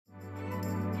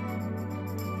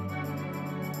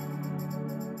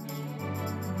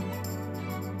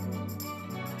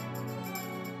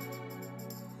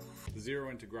The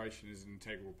Xero integration is an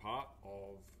integral part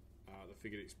of the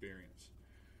Figured experience.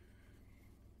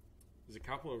 There's a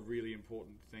couple of really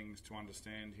important things to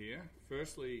understand here.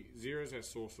 Firstly, Xero is our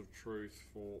source of truth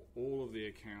for all of the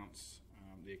accounts,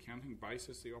 the accounting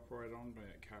basis they operate on, be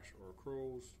it cash or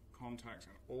accruals, contacts,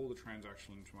 and all the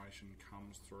transactional information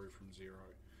comes through from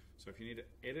Xero. So if you need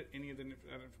to edit any of that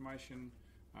information,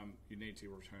 you need to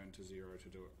return to Xero to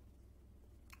do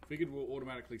it. Figured will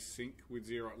automatically sync with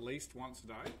Xero at least once a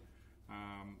day,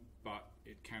 but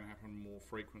it can happen more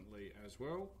frequently as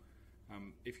well.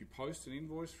 If you post an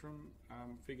invoice from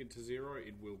Figured to Xero,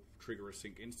 it will trigger a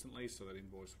sync instantly, so that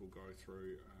invoice will go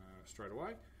through straight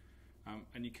away.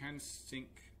 And you can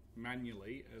sync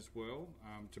manually as well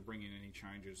to bring in any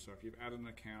changes. So if you've added an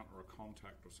account or a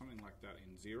contact or something like that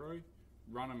in Xero,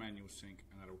 run a manual sync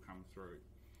and that'll come through.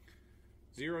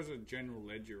 Xero is a general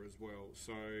ledger as well,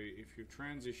 so if you've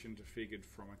transitioned to Figured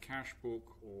from a cash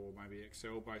book or maybe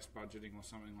Excel-based budgeting or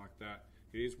something like that,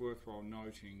 it is worthwhile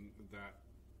noting that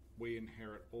we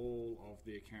inherit all of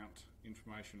the account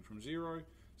information from Xero.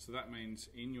 So that means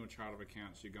in your chart of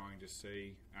accounts you're going to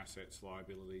see assets,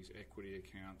 liabilities, equity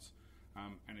accounts,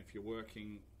 and if you're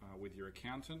working with your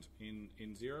accountant in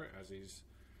Xero, as is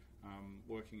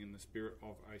working in the spirit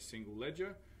of a single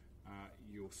ledger,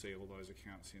 you'll see all those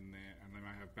accounts in there, and they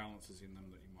may have balances in them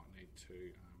that you might need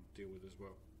to deal with as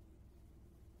well.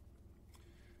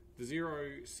 The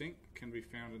Xero sync can be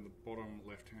found in the bottom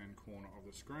left-hand corner of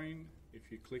the screen.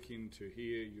 If you click into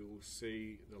here, you'll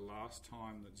see the last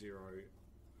time that Xero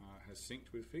has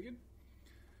synced with Figured.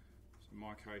 So in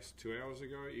my case, 2 hours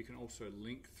ago. You can also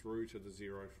link through to the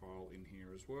Xero file in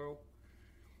here as well.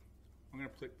 I'm going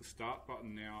to click the Start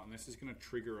button now, and this is going to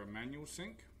trigger a manual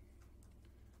sync.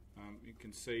 You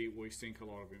can see we sync a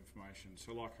lot of information.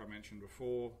 So like I mentioned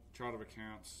before, chart of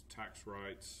accounts, tax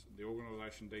rates, the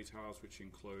organisation details, which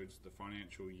includes the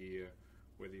financial year,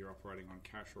 whether you're operating on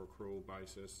cash or accrual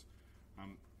basis.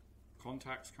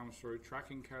 Contacts comes through,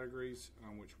 tracking categories,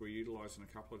 which we utilise in a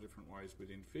couple of different ways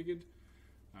within Figured,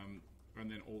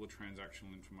 and then all the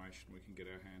transactional information we can get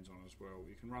our hands on as well.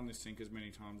 You can run this sync as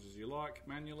many times as you like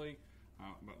manually,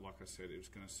 but like I said, it's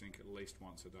going to sync at least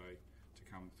once a day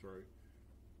to come through.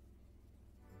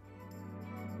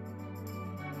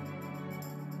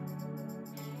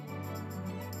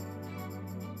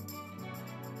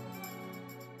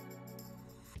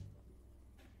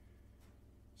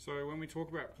 So when we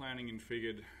talk about planning in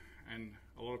Figured, and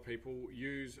a lot of people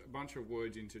use a bunch of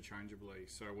words interchangeably.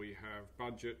 So we have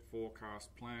budget,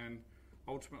 forecast, plan.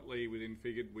 Ultimately within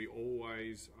Figured we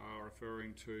always are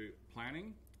referring to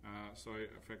planning. So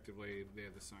effectively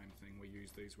they're the same thing. We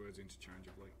use these words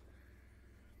interchangeably.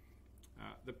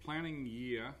 The planning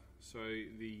year, so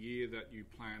the year that you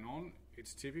plan on,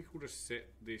 it's typical to set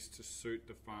this to suit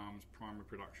the farm's primary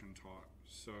production type.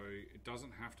 So it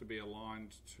doesn't have to be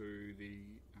aligned to the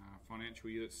financial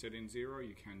year that's set in Xero.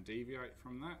 You can deviate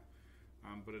from that,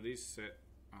 but it is set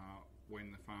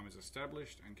when the farm is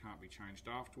established and can't be changed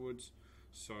afterwards.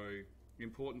 So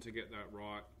important to get that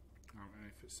right, and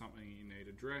if it's something you need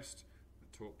addressed,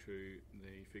 talk to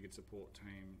the Figured support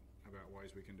team about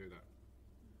ways we can do that.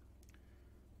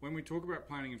 When we talk about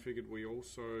planning in Figured, we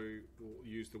also will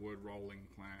use the word rolling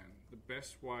plan. The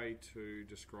best way to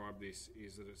describe this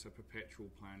is that it's a perpetual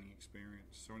planning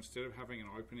experience. So instead of having an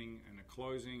opening and a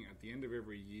closing at the end of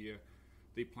every year,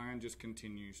 the plan just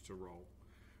continues to roll.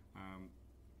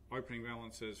 Opening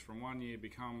balances from one year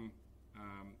become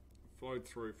flowed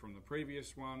through from the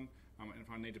previous one, and if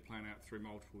I need to plan out through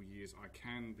multiple years, I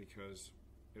can, because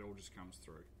it all just comes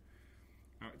through.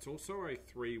 It's also a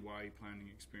three-way planning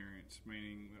experience,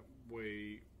 meaning that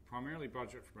we primarily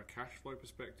budget from a cash flow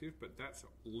perspective, but that's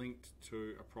linked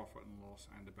to a profit and loss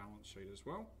and a balance sheet as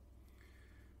well.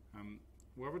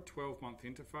 We'll have a 12-month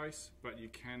interface, but you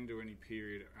can do any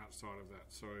period outside of that.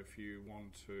 So if you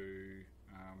want to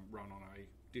run on a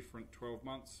different 12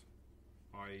 months,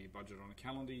 i.e. budget on a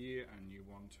calendar year, and you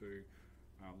want to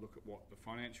look at what the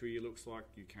financial year looks like,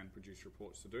 you can produce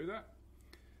reports to do that.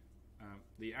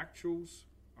 The actuals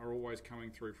are always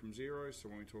coming through from Xero, so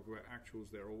when we talk about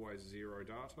actuals, they're always Xero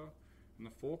data, and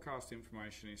the forecast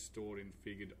information is stored in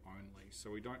Figured only, so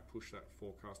we don't push that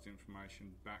forecast information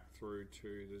back through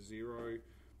to the Xero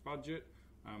budget,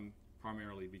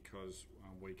 primarily because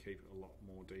we keep a lot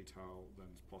more detail than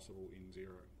is possible in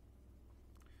Xero.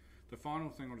 The final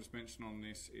thing I'll just mention on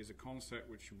this is a concept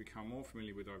which you'll become more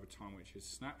familiar with over time, which is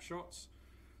snapshots.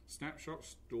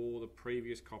 Snapshots store the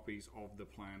previous copies of the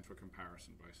plan for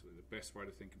comparison, basically, the best way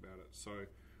to think about it. So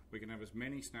we can have as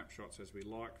many snapshots as we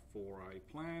like for a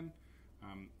plan,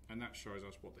 and that shows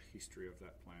us what the history of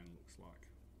that plan looks like.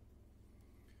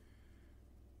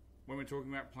 When we're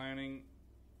talking about planning,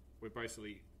 we're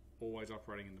basically always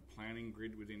operating in the planning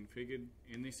grid within Figured.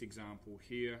 In this example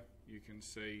here, you can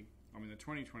see I'm in the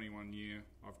 2021 year.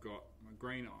 I've got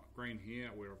green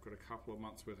here where I've got a couple of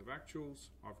months worth of actuals.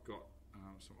 I've got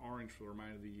some orange for the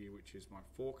remainder of the year, which is my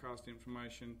forecast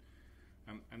information.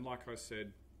 And like I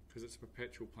said, because it's a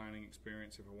perpetual planning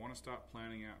experience, if I want to start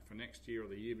planning out for next year or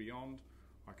the year beyond,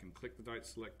 I can click the date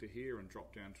selector here and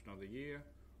drop down to another year,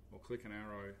 or click an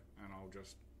arrow and I'll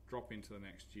just drop into the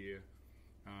next year.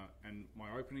 And my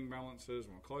opening balances,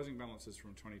 or my closing balances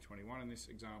from 2021 in this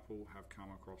example have come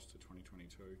across to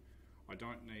 2022. I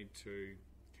don't need to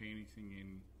key anything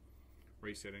in,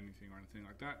 reset anything or anything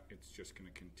like that. It's just going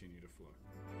to continue to flow.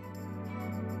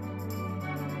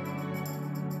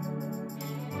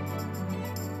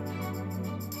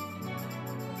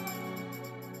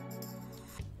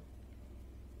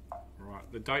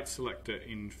 Right, the date selector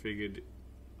in Figured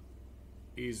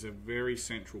is a very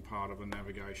central part of the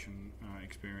navigation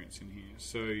experience in here.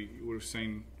 So you would have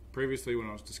seen previously when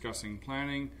I was discussing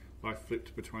planning, I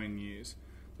flipped between years.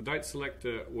 The date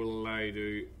selector will allow you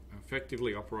to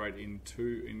effectively operate in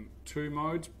two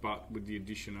modes, but with the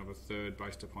addition of a third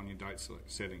based upon your date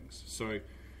settings. So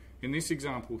in this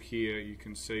example here, you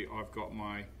can see I've got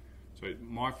my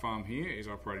farm here is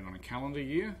operating on a calendar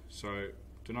year, so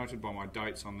denoted by my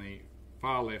dates on the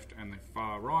far left and the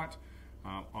far right.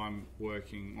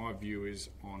 My view is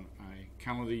on a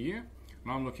calendar year,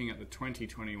 and I'm looking at the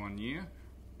 2021 year.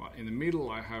 But in the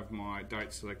middle, I have my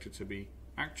date selected to be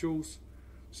actuals.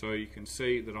 So you can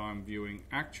see that I'm viewing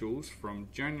actuals from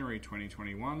January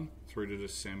 2021 through to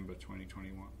December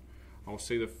 2021. I'll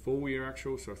see the full year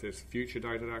actuals, so if there's future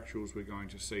dated actuals, we're going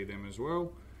to see them as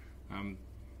well. And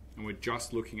we're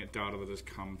just looking at data that has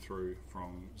come through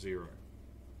from Xero.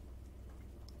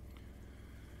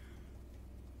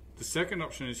 The second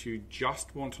option is you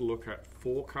just want to look at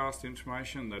forecast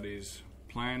information, that is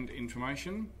planned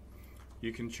information.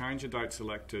 You can change the date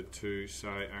selector to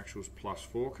say actuals plus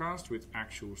forecast with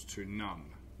actuals to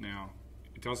none. Now,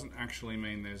 it doesn't actually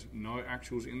mean there's no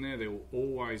actuals in there. There will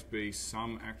always be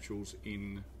some actuals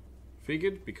in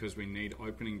Figured because we need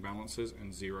opening balances,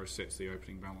 and Xero sets the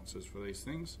opening balances for these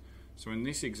things. So in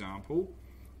this example,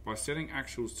 by setting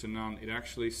actuals to none, it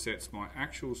actually sets my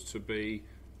actuals to be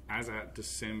as at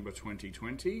December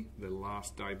 2020, the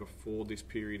last day before this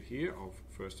period here of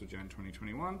 1st of Jan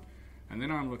 2021. And then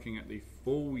I'm looking at the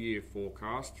full year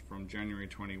forecast from January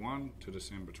 21 to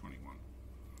December 21.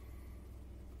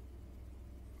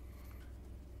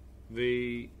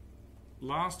 The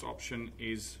last option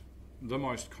is the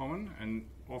most common and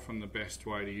often the best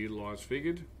way to utilize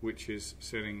Figured, which is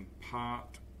setting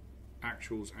part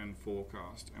actuals and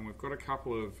forecast. And we've got a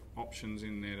couple of options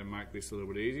in there to make this a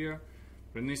little bit easier.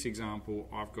 But in this example,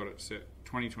 I've got it set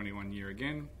 2021 year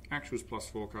again, actuals plus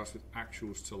forecast with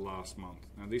actuals to last month.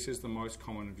 Now this is the most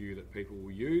common view that people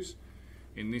will use.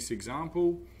 In this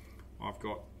example, I've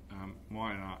got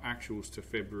my actuals to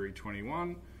February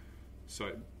 21,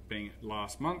 so being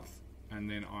last month, and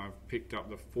then I've picked up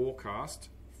the forecast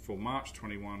for March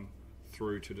 21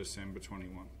 through to December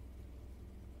 21.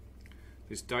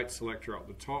 This date selector up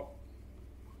the top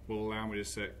will allow me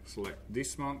to select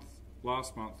this month,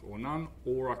 last month or none,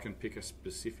 or I can pick a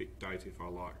specific date if I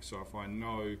like. So if I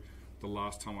know the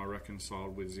last time I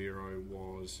reconciled with Xero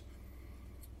was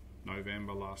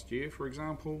November last year, for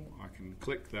example, I can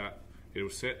click that.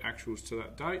 It'll set actuals to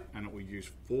that date and it will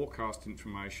use forecast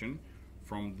information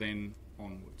from then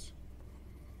onwards.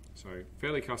 So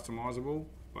fairly customizable,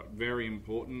 but very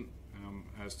important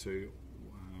as to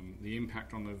the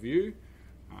impact on the view.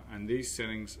 And these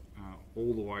settings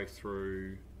all the way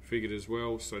through Figured as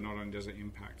well, so not only does it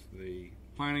impact the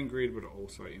planning grid, but it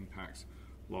also impacts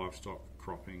livestock,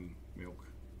 cropping, milk,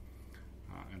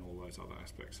 and all those other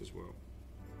aspects as well.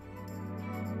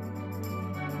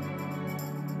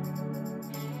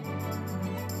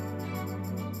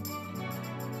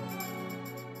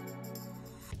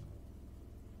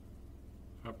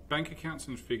 Bank accounts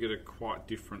in Figured are quite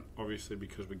different, obviously,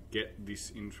 because we get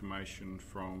this information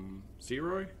from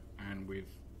Xero, and with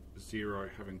Xero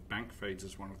having bank feeds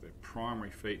as one of their primary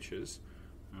features,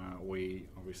 we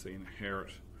obviously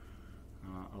inherit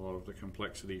a lot of the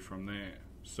complexity from there.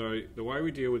 So the way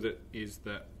we deal with it is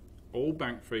that all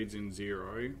bank feeds in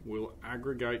Xero will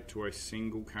aggregate to a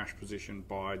single cash position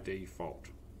by default.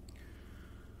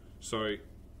 So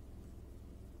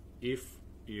if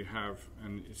you have,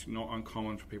 and it's not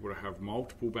uncommon for people to have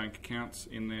multiple bank accounts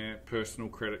in there, personal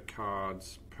credit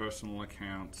cards, personal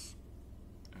accounts,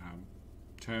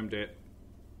 term debt,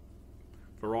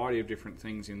 variety of different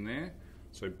things in there.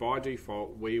 So by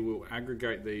default, we will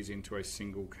aggregate these into a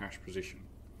single cash position.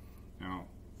 Now,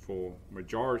 for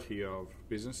majority of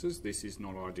businesses, this is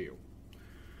not ideal.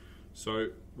 So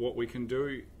what we can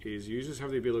do is users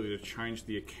have the ability to change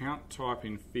the account type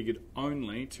in Figured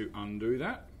only to undo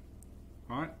that,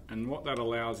 right? And what that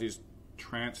allows is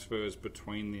transfers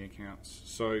between the accounts.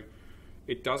 So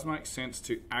it does make sense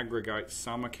to aggregate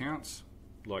some accounts,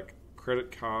 like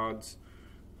credit cards.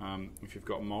 If you've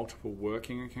got multiple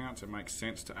working accounts, it makes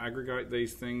sense to aggregate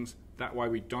these things. That way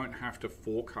we don't have to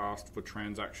forecast for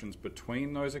transactions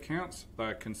between those accounts.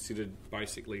 They're considered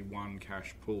basically one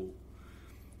cash pool.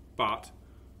 But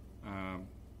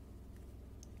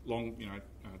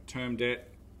term debt,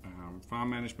 farm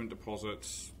management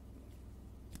deposits,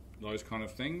 those kind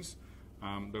of things,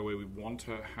 where we want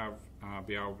to have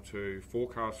be able to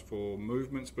forecast for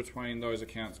movements between those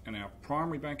accounts and our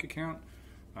primary bank account,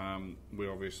 we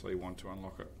obviously want to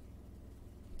unlock it.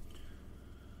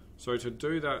 So to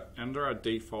do that, under our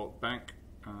default bank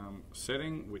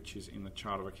setting, which is in the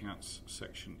chart of accounts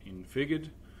section in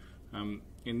Figured,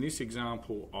 in this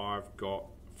example I've got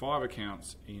 5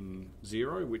 accounts in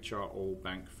Xero, which are all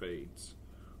bank feeds.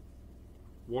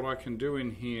 What I can do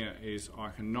in here is I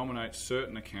can nominate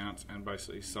certain accounts and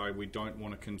basically say we don't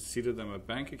want to consider them a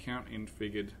bank account in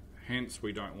Figured, hence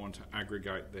we don't want to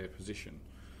aggregate their position.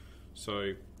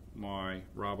 So my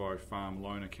Rabo Farm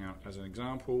loan account as an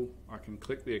example, I can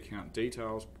click the account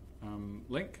details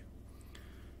link.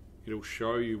 It'll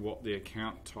show you what the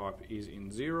account type is in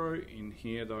Xero. In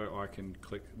here though, I can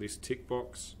click this tick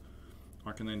box.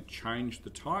 I can then change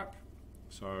the type.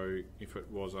 So if it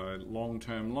was a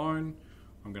long-term loan,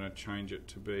 I'm going to change it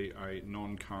to be a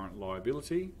non-current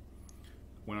liability.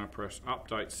 When I press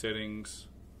update settings,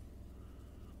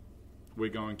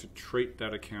 we're going to treat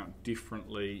that account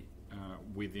differently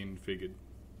within Figured.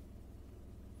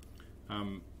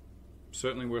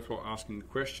 Certainly worthwhile asking the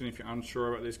question if you're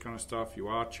unsure about this kind of stuff. You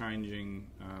are changing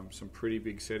some pretty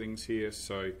big settings here,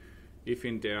 so if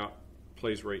in doubt,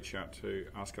 please reach out to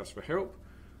ask us for help,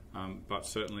 but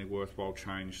certainly worthwhile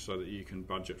change so that you can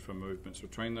budget for movements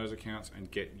between those accounts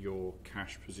and get your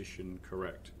cash position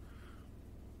correct.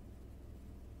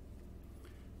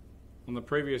 On the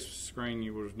previous screen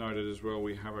you would have noted as well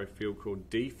we have a field called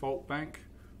Default Bank.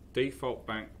 Default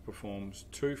Bank performs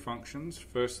 2 functions.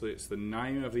 Firstly, it's the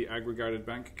name of the aggregated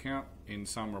bank account in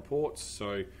some reports.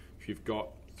 So if you've got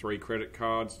 3 credit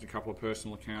cards, a couple of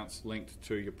personal accounts linked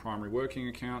to your primary working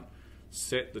account,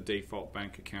 set the default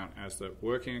bank account as the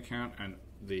working account and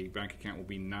the bank account will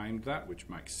be named that, which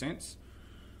makes sense.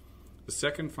 The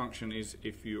second function is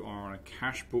if you are on a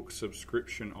cash book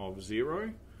subscription of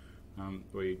Xero,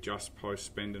 where you just post,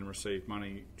 spend and receive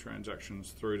money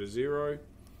transactions through to Xero,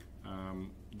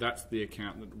 that's the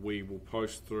account that we will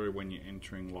post through when you're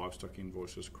entering livestock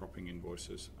invoices, cropping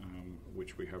invoices,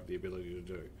 which we have the ability to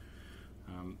do.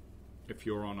 If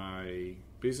you're on a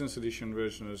business edition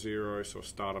version of Xero, so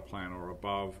starter plan or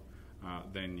above,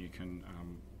 then you can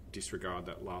disregard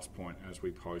that last point as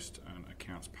we post an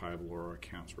accounts payable or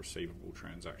accounts receivable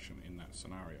transaction in that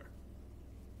scenario.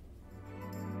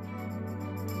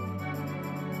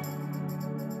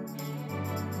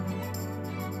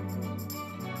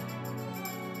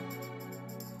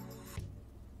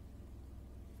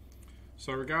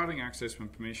 So regarding access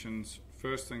and permissions,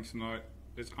 first thing to note,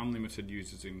 there's unlimited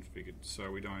users in Figured.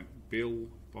 So we don't bill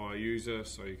by user,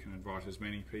 so you can invite as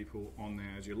many people on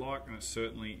there as you like, and it's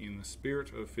certainly in the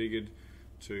spirit of Figured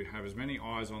to have as many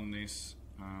eyes on this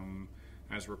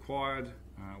as required.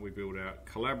 We build out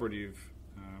collaborative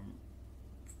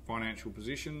financial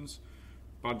positions,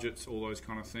 budgets, all those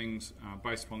kind of things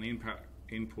based upon the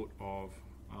input of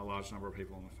a large number of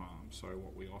people on the farm. So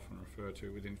what we often refer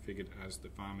to within Figured as the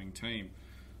farming team.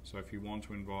 So if you want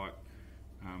to invite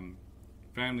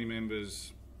family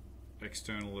members,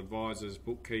 external advisors,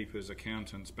 bookkeepers,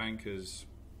 accountants, bankers,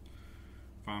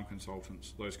 farm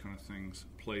consultants, those kind of things,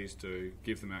 please do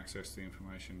give them access to the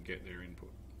information, get their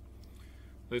input.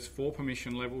 There's 4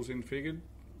 permission levels in Figured,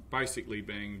 basically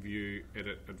being view,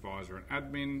 edit, advisor and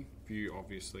admin. View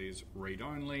obviously is read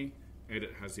only.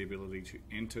 Edit has the ability to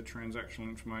enter transactional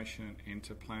information,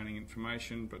 enter planning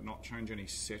information, but not change any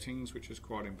settings, which is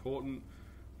quite important.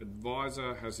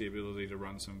 Advisor has the ability to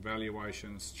run some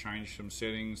valuations, change some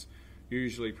settings,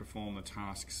 usually perform the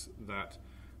tasks that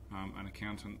an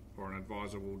accountant or an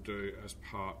advisor will do as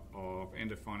part of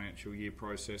end of financial year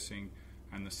processing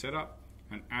and the setup.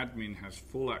 And admin has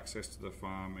full access to the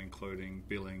farm, including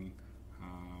billing,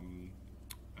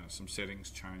 some settings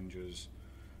changes,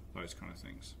 those kind of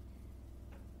things.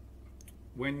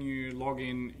 When you log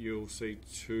in, you'll see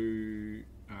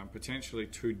potentially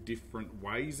two different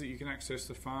ways that you can access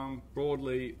the farm.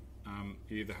 Broadly,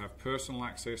 You either have personal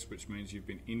access, which means you've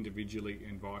been individually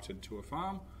invited to a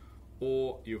farm,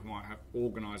 or you might have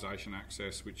organisation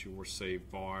access, which you'll receive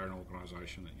via an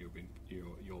organisation that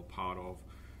you're part of,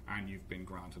 and you've been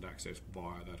granted access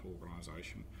via that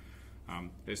organisation.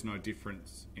 There's no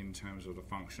difference in terms of the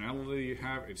functionality you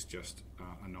have. It's just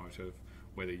a note of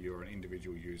whether you're an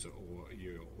individual user or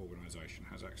your organisation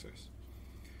has access.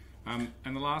 And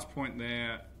the last point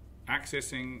there,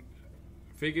 accessing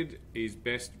Figured is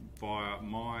best via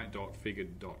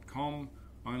my.figured.com.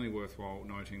 Only worthwhile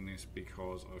noting this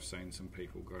because I've seen some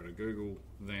people go to Google,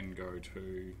 then go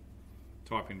to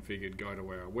type in Figured, go to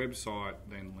our website,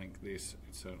 then link this.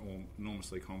 It's an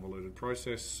enormously convoluted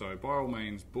process. So by all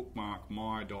means, bookmark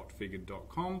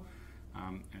my.figured.com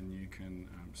and you can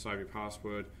save your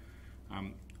password.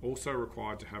 Also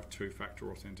required to have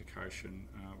two-factor authentication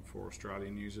for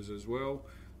Australian users as well.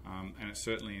 And it's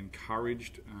certainly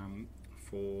encouraged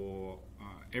for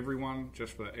everyone,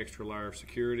 just for that extra layer of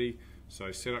security.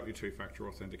 So set up your two-factor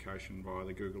authentication via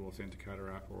the Google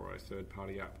Authenticator app or a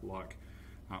third-party app like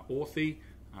Authy,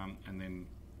 and then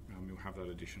you'll have that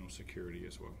additional security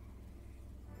as well.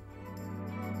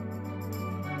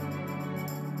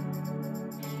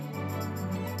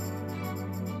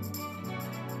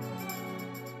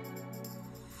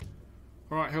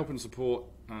 All right, help and support.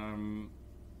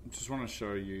 Just want to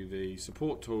show you the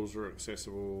support tools that are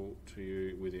accessible to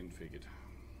you within Figured.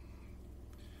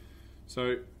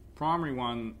 So primary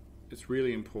one, it's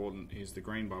really important, is the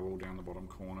green bubble down the bottom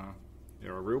corner.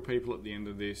 There are real people at the end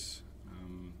of this,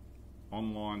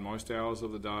 online most hours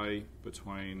of the day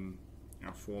between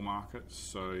 4 markets.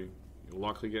 So you'll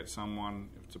likely get someone,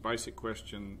 if it's a basic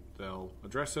question, they'll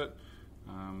address it,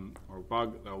 or a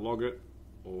bug, they'll log it,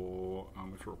 or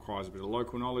if it requires a bit of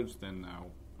local knowledge, then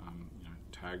they'll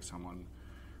tag someone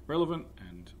relevant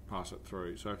and pass it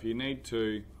through. So if you need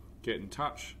to get in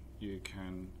touch, you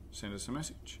can send us a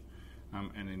message.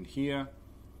 And in here,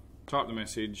 type the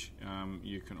message.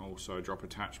 You can also drop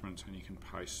attachments and you can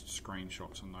paste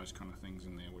screenshots and those kind of things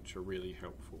in there, which are really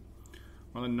helpful.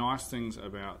 One of the nice things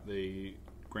about the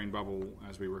green bubble,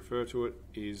 as we refer to it,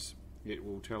 is it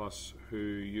will tell us who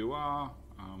you are,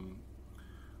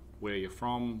 where you're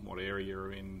from, what area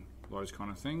you're in, those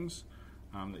kind of things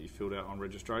that you filled out on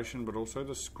registration, but also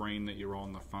the screen that you're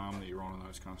on, the farm that you're on, and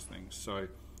those kinds of things. So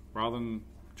rather than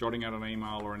jotting out an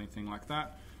email or anything like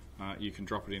that, you can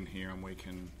drop it in here and we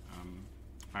can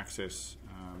access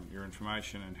your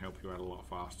information and help you out a lot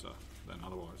faster than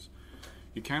otherwise.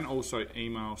 You can also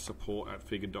email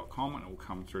support@figured.com and it will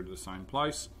come through to the same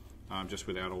place, just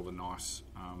without all the nice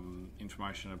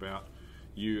information about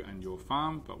you and your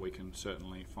farm, but we can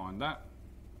certainly find that.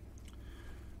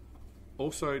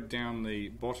 Also down the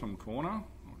bottom corner,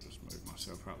 I'll just move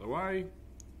myself out of the way,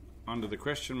 under the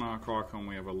question mark icon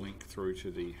we have a link through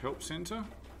to the Help Centre.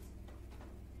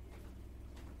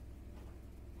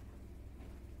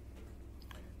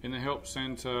 In the Help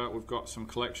Centre we've got some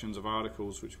collections of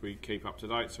articles which we keep up to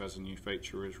date, so as a new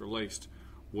feature is released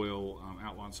we'll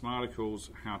outline some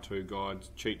articles, how-to guides,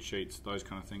 cheat sheets, those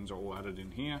kind of things are all added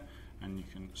in here, and you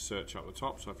can search up the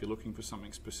top. So if you're looking for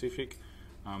something specific,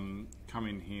 come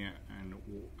in here and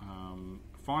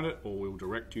find it, or we'll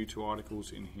direct you to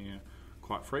articles in here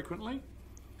quite frequently.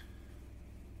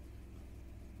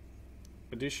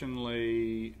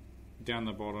 Additionally, down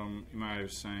the bottom you may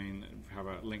have seen we have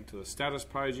a link to the status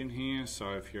page in here,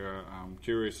 so if you're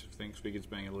curious if things Figured's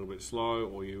being a little bit slow,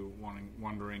 or you're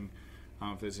wondering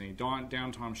if there's any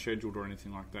downtime scheduled or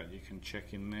anything like that, you can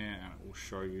check in there and it will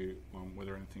show you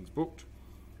whether anything's booked.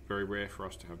 Very rare for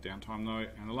us to have downtime though.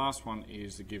 And the last one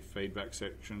is the give feedback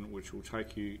section, which will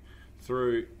take you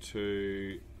through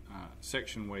to a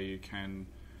section where you can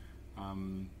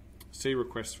see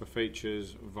requests for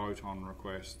features, vote on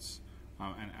requests,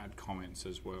 and add comments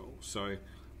as well. So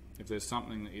if there's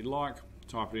something that you'd like,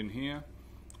 type it in here.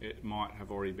 It might have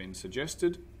already been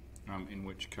suggested, in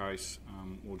which case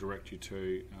we'll direct you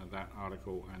to that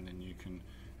article, and then you can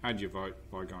add your vote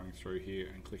by going through here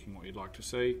and clicking what you'd like to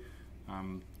see.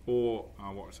 Or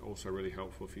what's also really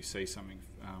helpful, if you see something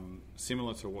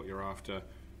similar to what you're after,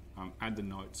 add the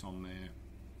notes on there,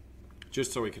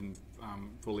 just so we can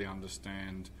fully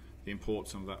understand the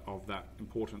importance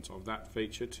of that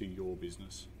feature to your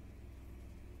business.